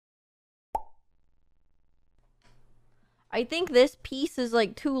I think this piece is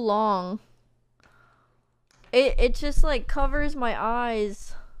like too long. It just like covers my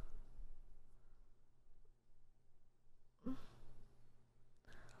eyes.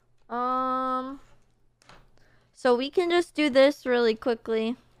 So we can just do this really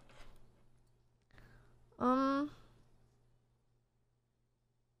quickly.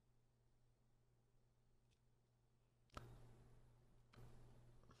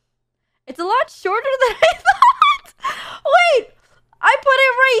 It's a lot shorter than I thought. Wait, I put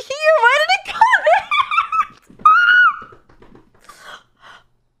it right here. Why did it go there?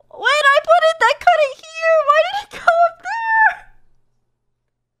 Wait, I cut it here. Why did it go up there?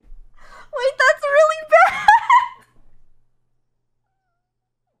 Wait, that's really bad.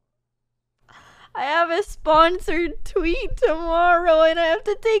 I have a sponsored tweet tomorrow and I have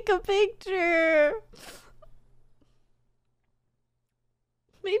to take a picture.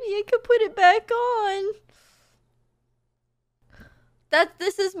 Maybe I could put it back on.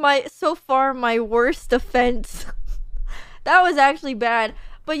 This is so far my worst offense. That was actually bad.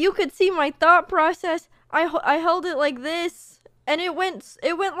 But you could see my thought process. I held it like this and it went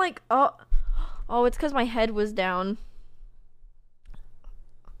like, oh, it's because my head was down.